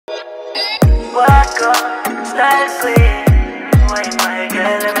Wacko, style clean. Why my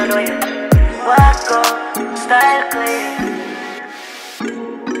girl, let me know you. Wacko, style clean.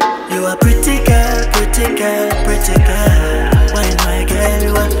 You a pretty girl, pretty girl, pretty girl. Why my girl,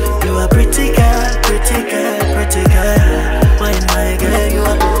 you a pretty girl, pretty girl, pretty girl. Why my girl, you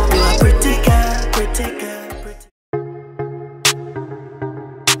a pretty girl, pretty girl.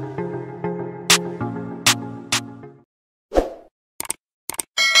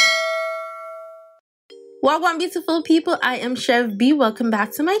 Welcome, beautiful people. I am Chev B. Welcome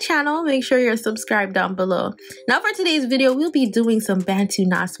back to my channel. Make sure you're subscribed down below. Now for today's video, we'll be doing some Bantu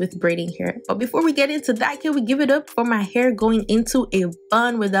knots with braiding hair. But before we get into that, can we give it up for my hair going into a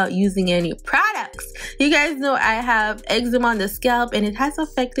bun without using any products? You guys know I have eczema on the scalp and it has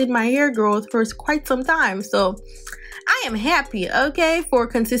affected my hair growth for quite some time. So I am happy, okay, for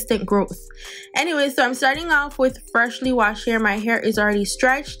consistent growth. Anyway, so I'm starting off with freshly washed hair. My hair is already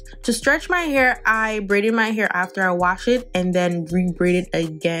stretched. To stretch my hair, I braided my hair after I wash it and then re-braided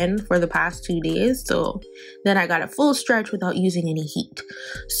again for the past 2 days. So then I got a full stretch without using any heat.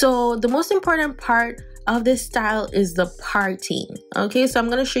 So the most important part of this style is the parting. Okay, so I'm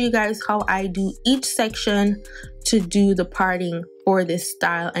going to show you guys how I do each section to do the parting for this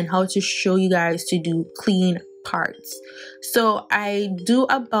style and how to show you guys to do clean parts. So I do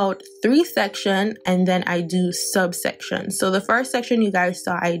about 3 sections and then I do subsections. So the first section you guys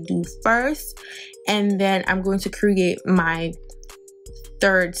saw I do first, and then I'm going to create my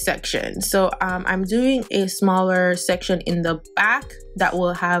third section. So I'm doing a smaller section in the back that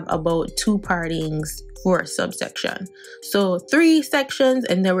will have about 2 partings for a subsection. So 3 sections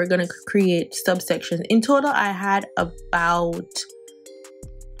and then we're going to create subsections. In total I had about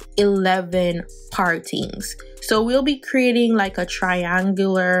 11 partings. So we'll be creating like a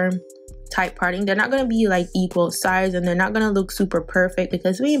triangular type parting. They're not going to be like equal size and they're not going to look super perfect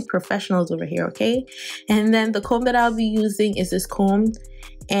because we ain't professionals over here, okay? And then the comb that I'll be using is this comb,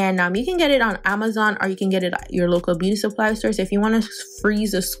 and you can get it on Amazon or you can get it at your local beauty supply store. So if you want to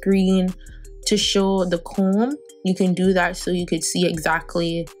freeze a screen to show the comb, you can do that so you could see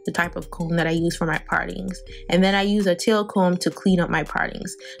exactly the type of comb that I use for my partings. And then I use a tail comb to clean up my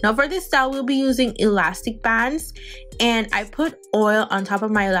partings. Now for this style, we'll be using elastic bands, and I put oil on top of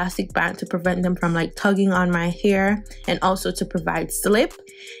my elastic band to prevent them from like tugging on my hair and also to provide slip.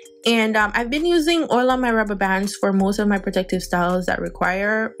 And I've been using oil on my rubber bands for most of my protective styles that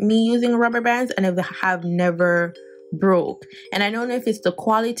require me using rubber bands, and I have never broke. And I don't know if it's the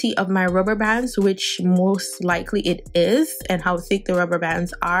quality of my rubber bands, which most likely it is, and how thick the rubber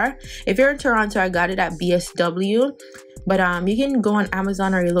bands are. If you're in Toronto, I got it at BSW, but you can go on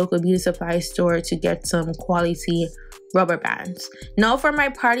Amazon or your local beauty supply store to get some quality rubber bands. Now for my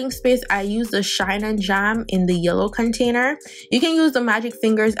parting space, I use the Shine and Jam in the yellow container. You can use the magic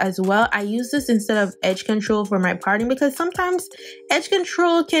fingers as well. I use this instead of edge control for my parting because sometimes edge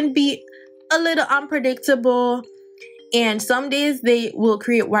control can be a little unpredictable. And some days they will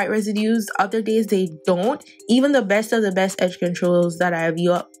create white residues, other days they don't. Even the best of the best edge controls that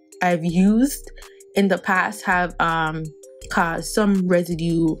I've used in the past have caused some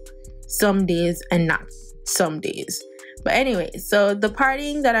residue some days and not some days. But anyway, so the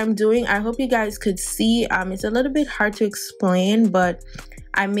parting that I'm doing, I hope you guys could see. It's a little bit hard to explain, but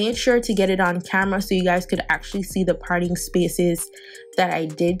I made sure to get it on camera so you guys could actually see the parting spaces that I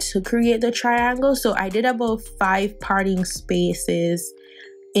did to create the triangle. So I did about 5 parting spaces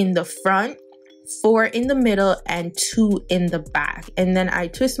in the front, 4 in the middle, and 2 in the back. And then I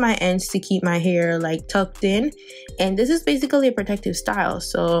twist my ends to keep my hair like tucked in. And this is basically a protective style.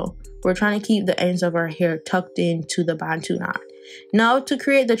 So we're trying to keep the ends of our hair tucked into the Bantu knot. Now to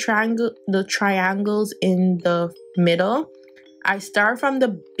create the triangles in the middle, I start from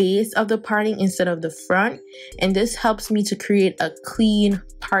the base of the parting instead of the front, and this helps me to create a clean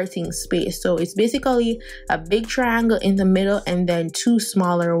parting space. So it's basically a big triangle in the middle and then 2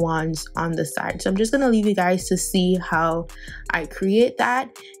 smaller ones on the side. So I'm just going to leave you guys to see how I create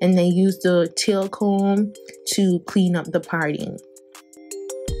that and then use the tail comb to clean up the parting.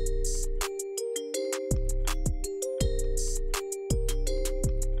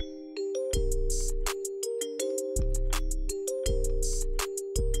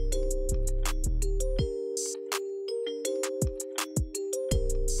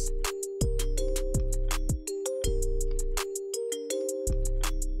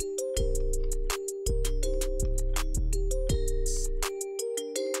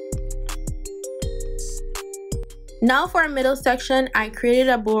 Now for our middle section, I created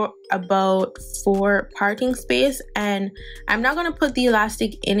about 4 parting space, and I'm not going to put the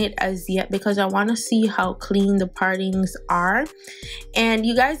elastic in it as yet because I want to see how clean the partings are. And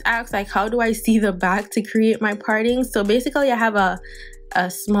you guys ask, like, how do I see the back to create my partings? So basically I have a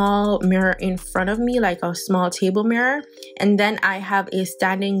small mirror in front of me, like a small table mirror, and then I have a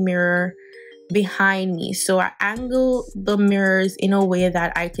standing mirror behind me. So I angle the mirrors in a way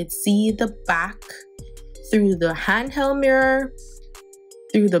that I could see the back through the handheld mirror,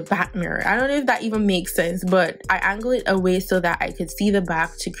 through the back mirror. I don't know if that even makes sense, but I angle it away so that I could see the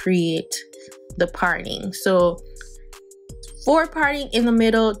back to create the parting. So 4 parting in the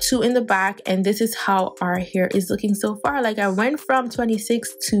middle, 2 in the back, and this is how our hair is looking so far. Like, I went from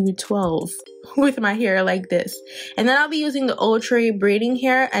 26 to 12 with my hair like this. And then I'll be using the Outre braiding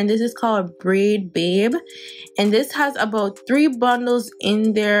hair, and this is called Braid Babe, and this has about 3 bundles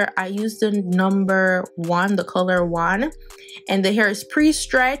in there. I used the number 1, the color 1, and the hair is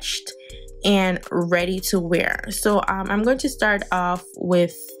pre-stretched and ready to wear. So I'm going to start off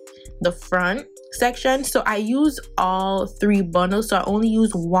with the front section. So I use all 3 bundles, so I only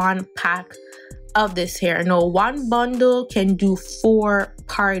use 1 pack of this hair. No, 1 bundle can do 4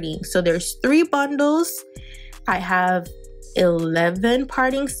 parting. So there's 3 bundles. I have 11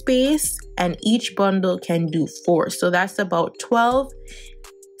 parting space, and each bundle can do 4, so that's about 12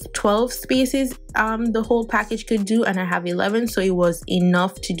 spaces the whole package could do, and I have 11, so it was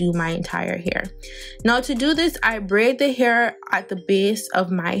enough to do my entire hair. Now to do this, I braid the hair at the base of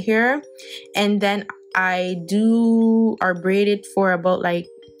my hair, and then I braid it for about like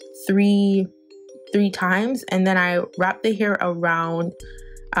three times, and then I wrap the hair around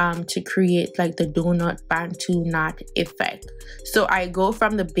to create like the donut bantu knot effect. So I go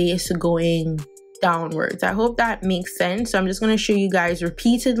from the base going downwards. I hope that makes sense. So I'm just going to show you guys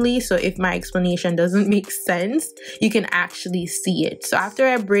repeatedly, so if my explanation doesn't make sense, you can actually see it. So after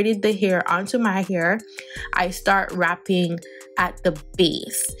I braided the hair onto my hair, I start wrapping at the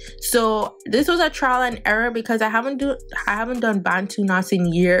base. So this was a trial and error because I haven't done bantu knots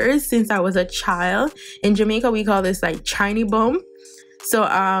in years, since I was a child. In Jamaica we call this like chiny bum. So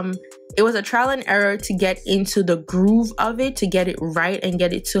it was a trial and error to get into the groove of it, to get it right and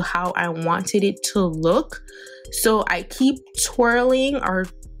get it to how I wanted it to look. So I keep twirling or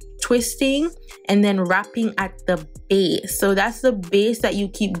twisting and then wrapping at the base. So that's the base that you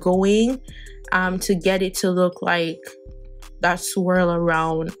keep going to get it to look like that swirl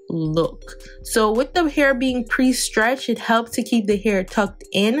around look. So with the hair being pre-stretched, it helps to keep the hair tucked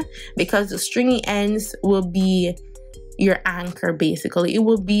in because the stringy ends will be your anchor. Basically, it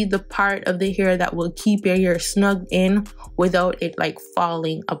will be the part of the hair that will keep your hair snugged in without it like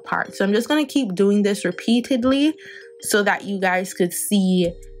falling apart. So I'm just going to keep doing this repeatedly so that you guys could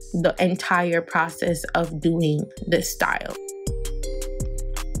see the entire process of doing this style.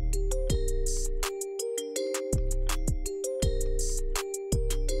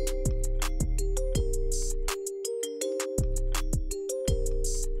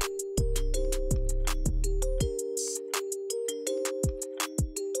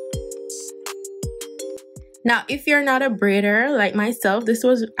 Now, if you're not a braider like myself, this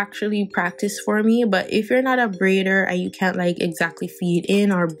was actually practice for me, but if you're not a braider and you can't like exactly feed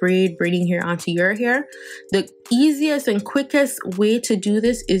in or braiding hair onto your hair, the easiest and quickest way to do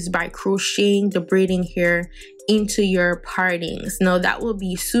this is by crocheting the braiding hair into your partings. Now that will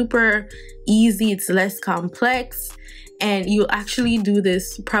be super easy, it's less complex, and you'll actually do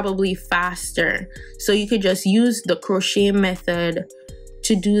this probably faster. So you could just use the crochet method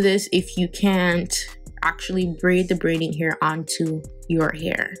to do this if you can't actually braid the braiding hair onto your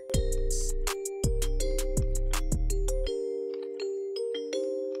hair.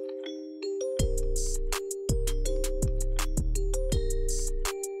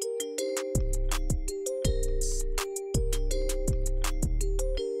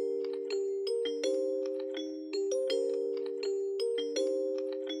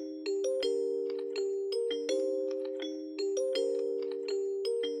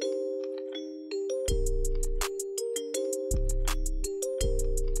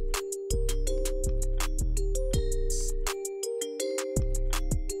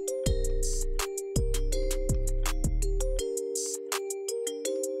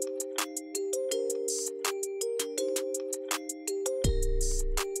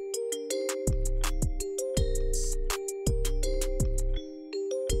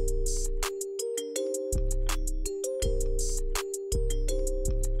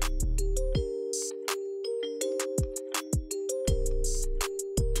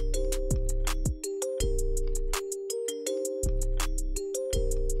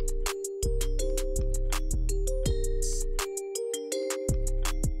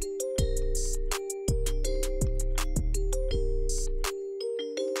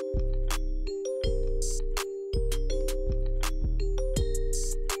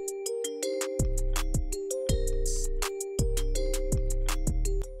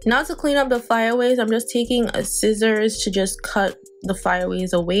 Now to clean up the flyaways, I'm just taking a scissors to just cut the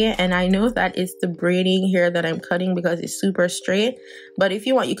flyaways away. And I know that it's the braiding here that I'm cutting because it's super straight. But if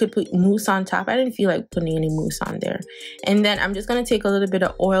you want, you could put mousse on top. I didn't feel like putting any mousse on there. And then I'm just going to take a little bit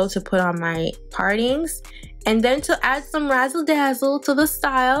of oil to put on my partings. And then to add some razzle dazzle to the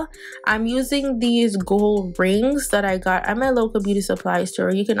style, I'm using these gold rings that I got at my local beauty supply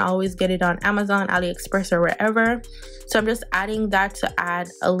store. You can always get it on Amazon, AliExpress, or wherever. So I'm just adding that to add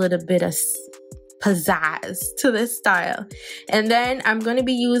a little bit of pizzazz to this style. And then I'm going to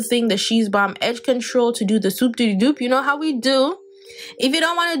be using the She's Bomb Edge Control to do the swoop diddy doop. You know how we do. If you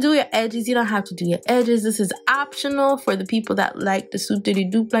don't want to do your edges, you don't have to do your edges. This is optional for the people that like the swoop diddy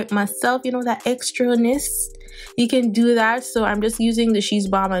doop like myself, you know, that extraness. You can do that. So I'm just using the She's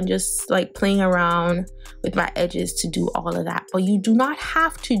Bomb and just like playing around with my edges to do all of that. But you do not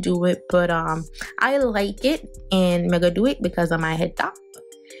have to do it, but I like it and I'm gonna do it because of my head top.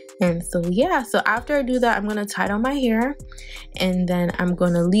 And so yeah, so after I do that, I'm gonna tie down my hair and then I'm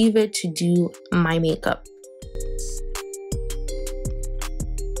gonna leave it to do my makeup.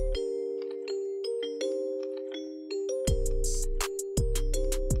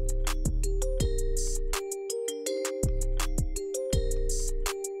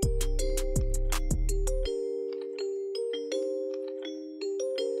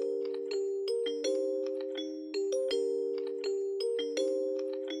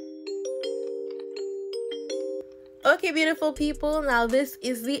 Okay, beautiful people, now this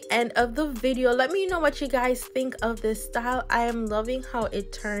is the end of the video. Let me know what you guys think of this style. I am loving how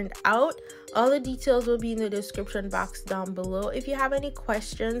it turned out. All the details will be in the description box down below. If you have any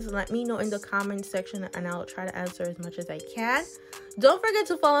questions, let me know in the comment section and I'll try to answer as much as I can. Don't forget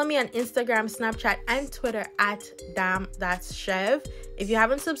to follow me on Instagram, Snapchat, and Twitter at damnthatschev. If you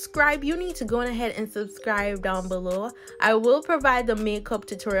haven't subscribed, you need to go ahead and subscribe down below. I will provide the makeup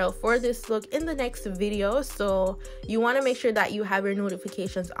tutorial for this look in the next video, so you want to make sure that you have your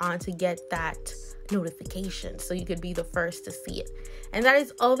notifications on to get that notification so you could be the first to see it. And that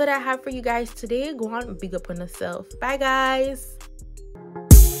is all that I have for you guys today. Go on, big up on yourself. Bye guys.